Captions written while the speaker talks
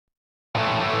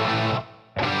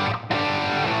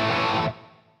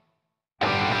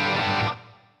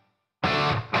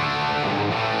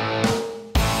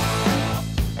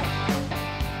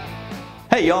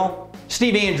Hey y'all,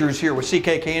 Steve Andrews here with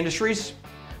CKK Industries,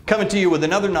 coming to you with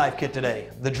another knife kit today,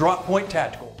 the Drop Point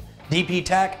Tactical DP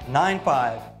Tac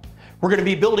 9.5. We're going to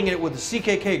be building it with the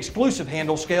CKK exclusive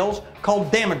handle scales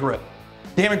called Damagrip.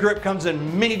 Damagrip comes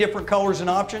in many different colors and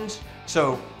options,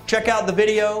 so check out the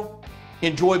video,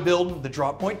 enjoy building the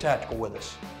Drop Point Tactical with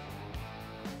us.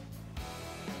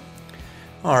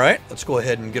 Alright, let's go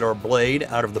ahead and get our blade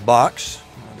out of the box.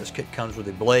 This kit comes with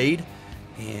a blade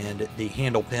and the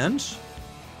handle pins.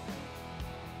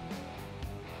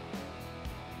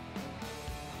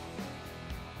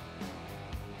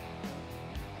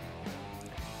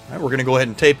 All right, we're going to go ahead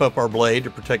and tape up our blade to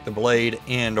protect the blade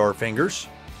and our fingers.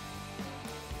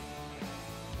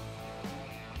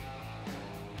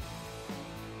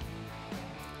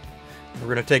 We're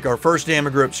going to take our first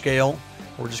Damagrip scale.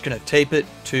 We're just going to tape it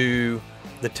to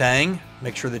the tang.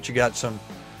 Make sure that you got a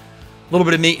little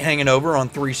bit of meat hanging over on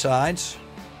three sides.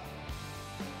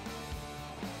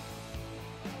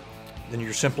 Then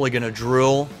you're simply going to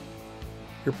drill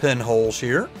your pinholes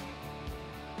here.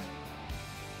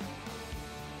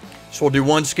 So we'll do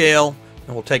one scale,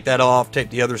 and we'll take that off, tape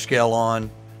the other scale on,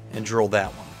 and drill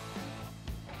that one.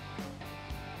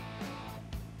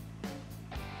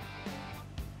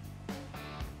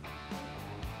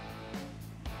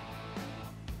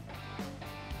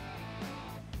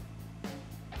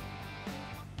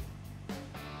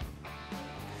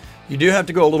 You do have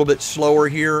to go a little bit slower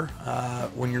here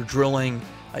when you're drilling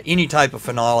any type of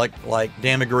phenolic like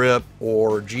Damagrip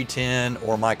or G10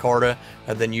 or micarta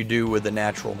than you do with the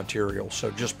natural material,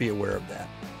 so just be aware of that.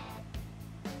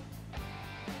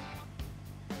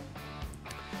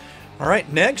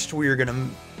 Alright, next we are going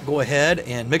to go ahead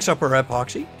and mix up our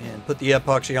epoxy and put the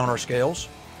epoxy on our scales.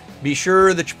 Be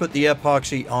sure that you put the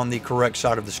epoxy on the correct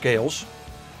side of the scales.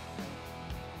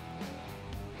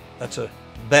 That's a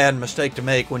bad mistake to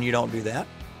make when you don't do that.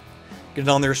 Get it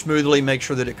on there smoothly, make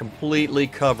sure that it completely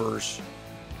covers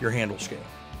your handle scale.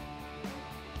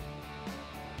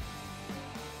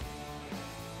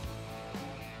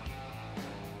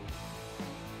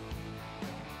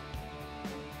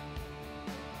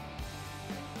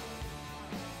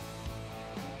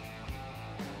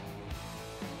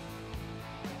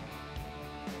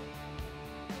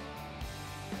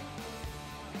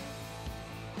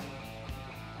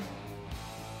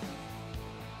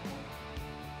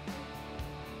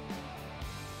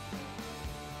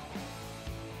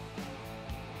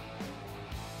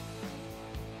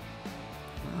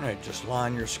 Alright, just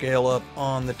line your scale up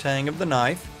on the tang of the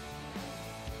knife.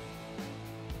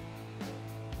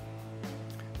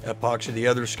 Epoxy the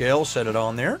other scale, set it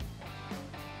on there.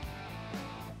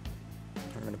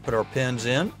 We're going to put our pins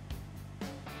in.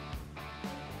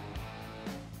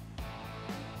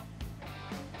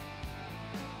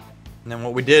 And then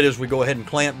what we did is we go ahead and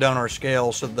clamp down our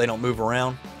scales so that they don't move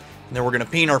around. And then we're going to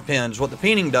peen our pins. What the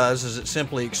peening does is it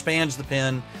simply expands the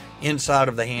pin inside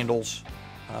of the handles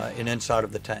and inside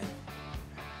of the tang.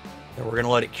 Then we're going to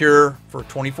let it cure for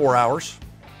 24 hours.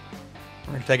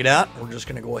 We're going to take it out. We're just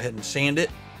going to go ahead and sand it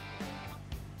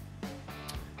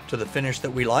to the finish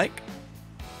that we like.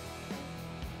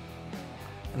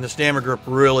 And this Damagrip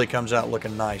really comes out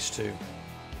looking nice too.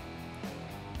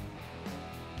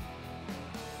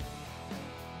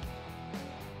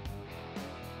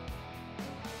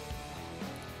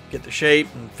 Get the shape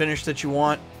and finish that you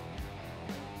want,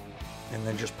 and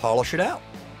then just polish it out.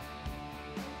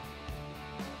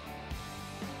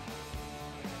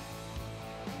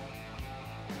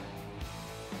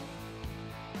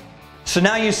 So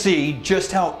now you see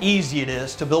just how easy it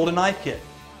is to build a knife kit.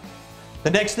 The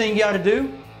next thing you got to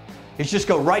do is just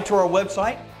go right to our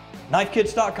website,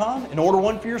 knifekits.com, and order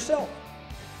one for yourself.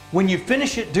 When you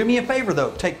finish it, do me a favor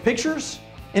though, take pictures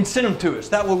and send them to us.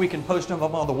 That way we can post them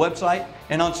up on the website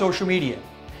and on social media.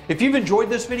 If you've enjoyed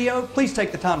this video, please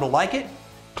take the time to like it,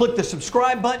 click the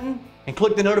subscribe button, and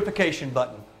click the notification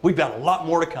button. We've got a lot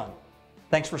more to come.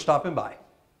 Thanks for stopping by.